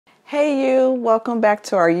Hey you, welcome back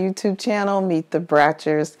to our YouTube channel, Meet the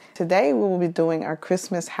Bratchers. Today we will be doing our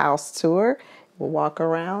Christmas house tour. We'll walk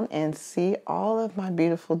around and see all of my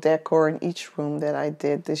beautiful decor in each room that I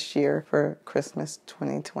did this year for Christmas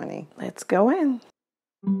 2020. Let's go in.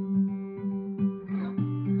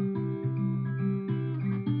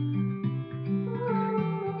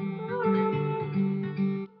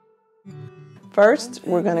 First,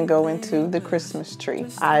 we're going to go into the Christmas tree.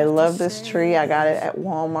 I love this tree. I got it at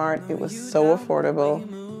Walmart. It was so affordable.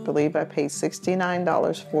 I believe I paid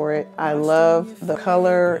 $69 for it. I love the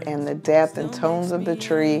color and the depth and tones of the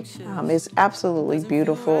tree. It's absolutely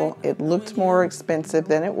beautiful. It looked more expensive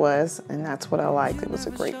than it was, and that's what I liked. It was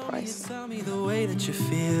a great price. Tell me the way that you're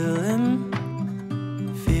feeling,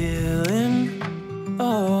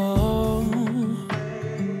 oh.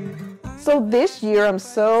 So this year, I'm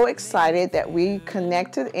so excited that we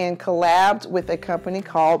connected and collabed with a company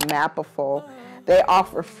called MAPIFUL. They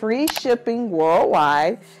offer free shipping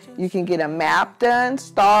worldwide. You can get a map done,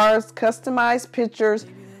 stars, customized pictures.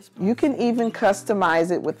 You can even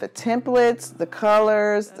customize it with the templates, the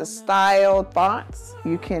colors, the style, fonts.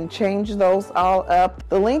 You can change those all up.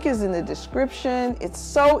 The link is in the description. It's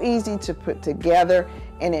so easy to put together,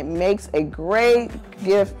 and it makes a great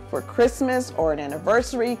gift for Christmas or an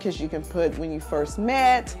anniversary because you can put when you first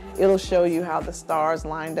met. It'll show you how the stars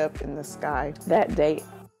lined up in the sky that day.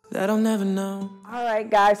 That I'll never know. All right,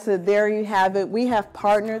 guys, so there you have it. We have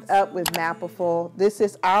partnered up with MAPIFUL. This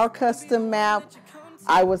is our custom map.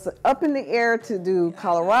 I was up in the air to do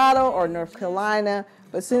Colorado or North Carolina,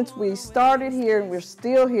 but since we started here and we're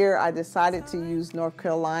still here, I decided to use North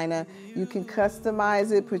Carolina. You can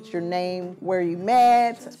customize it, put your name, where you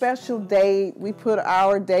met, special date. We put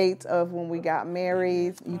our date of when we got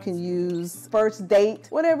married. You can use first date,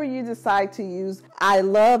 whatever you decide to use. I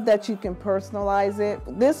love that you can personalize it.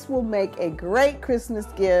 This will make a great Christmas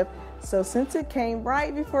gift. So since it came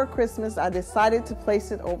right before Christmas, I decided to place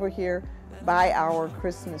it over here by our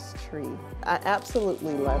Christmas tree. I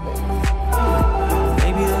absolutely love it.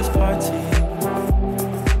 Maybe there's part to you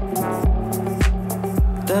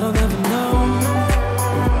that I'll never know.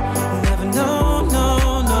 Never know,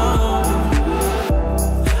 no, no.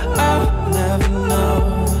 I'll never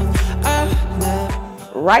know. I'll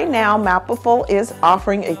never. Right now, MAPIFUL is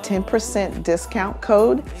offering a 10% discount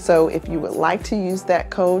code. So if you would like to use that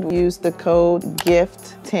code, use the code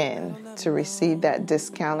GIFT10 to receive that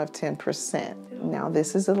discount of 10%. Now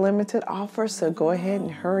this is a limited offer, so go ahead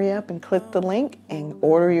and hurry up and click the link and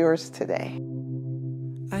order yours today.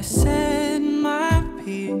 I said my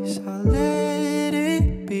piece, I'll let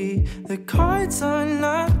it be. The cards are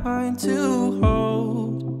not mine to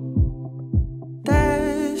hold.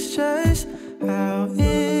 That's just how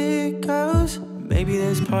it goes. Maybe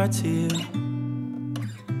there's part to you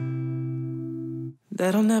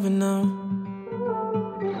that I'll never know.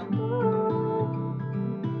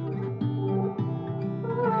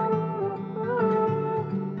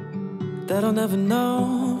 That I'll never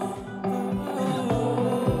know.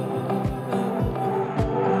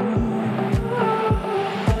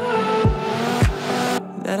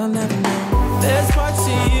 That I'll never know. There's parts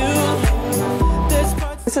of you. There's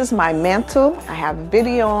parts. This is my mantle. I have a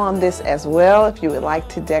video on this as well. If you would like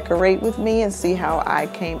to decorate with me and see how I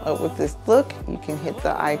came up with this look, you can hit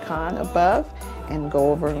the icon above and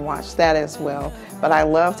go over and watch that as well. But I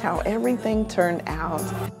loved how everything turned out.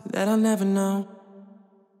 That I'll never know.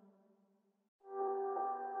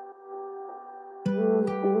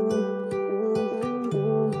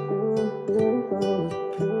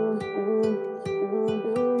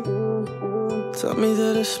 Tell me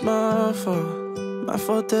that it's my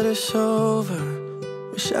fault that it's over.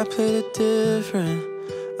 Wish I played it different,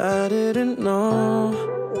 I didn't know.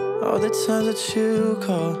 All the times that you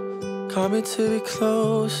called me to be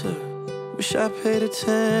closer. Wish I paid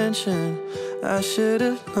attention, I should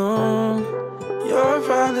have known. You're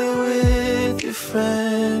probably with your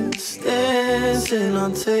friends, dancing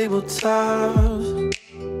on tabletops.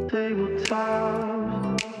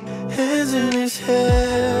 Hands in his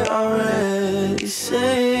hair already,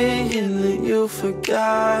 saying that you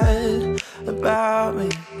forgot about me.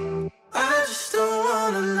 I just don't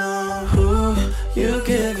wanna know who you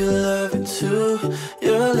give your loving to.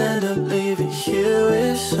 You'll end up leaving here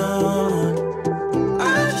with someone.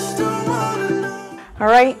 I just don't wanna know. All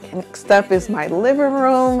right, next up is my living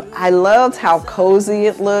room. I loved how cozy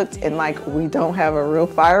it looked, and like we don't have a real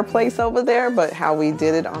fireplace over there, but how we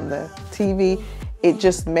did it on the TV. It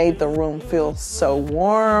just made the room feel so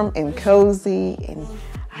warm and cozy, and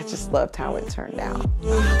I just loved how it turned out.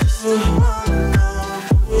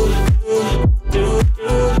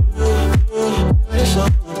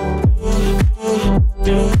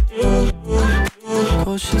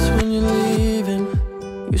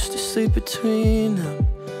 between them.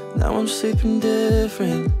 Now I'm sleeping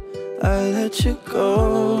different. I let you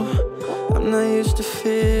go. I'm not used to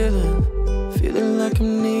feeling like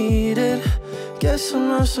I'm needed. Guess I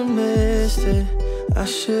must have missed it. I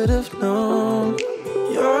should have known.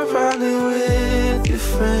 You're probably with your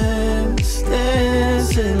friends,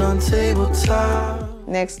 dancing on tabletop.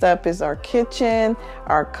 Next up is our kitchen,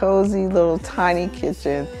 our cozy little tiny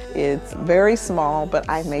kitchen. It's very small, but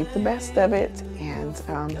I made the best of it. And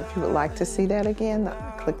if you would like to see that again,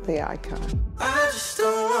 click the icon. I just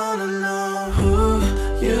don't wanna know who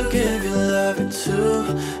you give your loving to.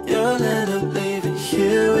 You'll end up leaving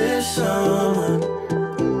here with someone.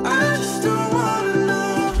 I just don't wanna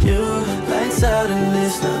know you. Lights out and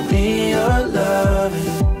it's not me you're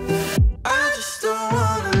loving. I just don't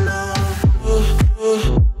wanna know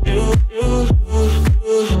you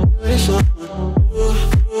with someone.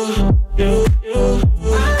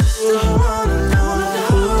 I just don't wanna know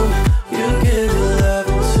who you give your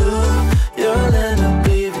loving to. You'll end up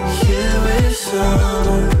leaving here with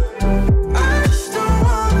someone. I just don't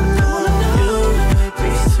wanna know you.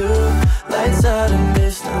 Maybe two lights out and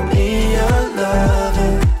it's not me you're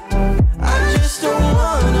loving. I just don't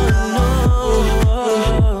wanna know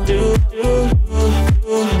you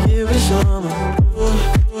here with someone.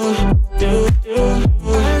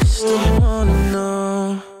 I just don't wanna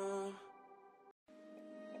know.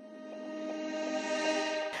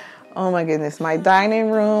 Oh my goodness, my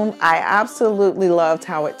dining room, I absolutely loved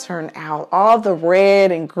how it turned out. All the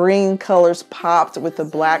red and green colors popped with the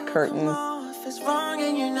black curtains. If it's wrong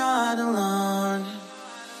and you're not alone,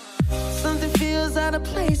 something feels out of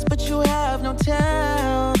place, but you have no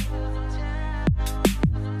tell.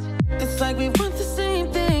 It's like we want the same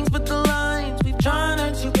things, but the lines we've drawn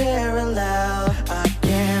are too parallel. I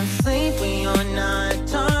can't sleep when you're not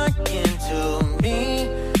talking to me.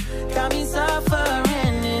 Got me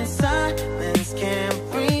suffering in silence,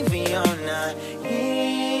 can't breathe when you're not here.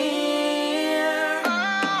 I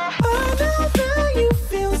know that you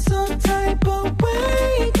feel some type of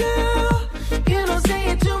way, girl. You don't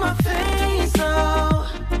say it to my face, though.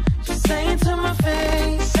 Just say it to my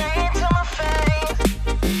face. Say it to my face.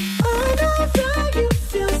 I know that you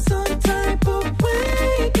feel some type of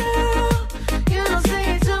way, girl. You don't say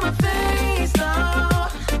it to my face, though.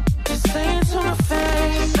 Just say it to my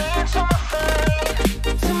face. Say it to my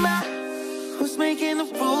face. To my, who's making the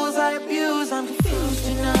rules I abuse? I'm confused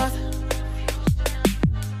enough.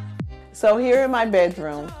 So here in my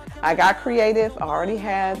bedroom, I got creative. I already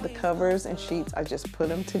had the covers and sheets. I just put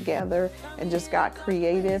them together and just got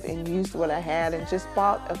creative and used what I had and just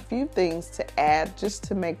bought a few things to add just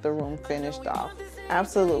to make the room finished off.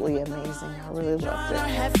 Absolutely amazing. I really loved it.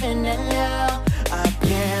 Heaven and hell, I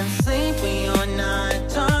can't sleep when you're not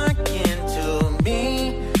talking to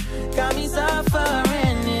me. Got me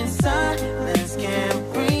suffering in silence,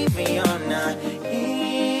 can't breathe when you're not here.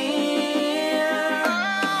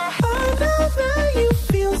 I know that you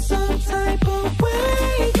feel some type of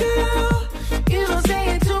way, girl. You don't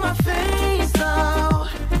say it to my face, though.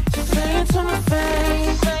 Just say it to my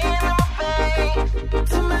face. Say it to my face.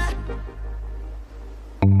 To my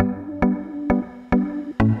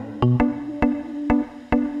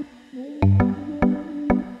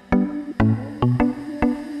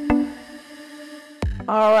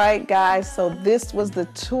All right, guys, so this was the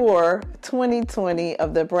tour 2020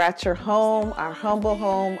 of the Bratcher home, our humble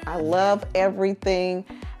home. I love everything,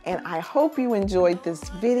 and I hope you enjoyed this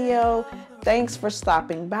video. Thanks for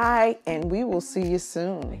stopping by, and we will see you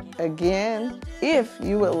soon. Again, if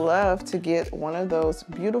you would love to get one of those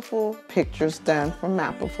beautiful pictures done from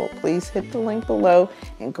MAPIFUL, please hit the link below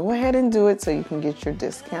and go ahead and do it so you can get your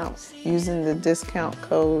discounts using the discount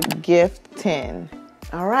code GIFT10.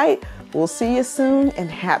 All right, we'll see you soon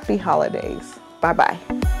and happy holidays. Bye-bye.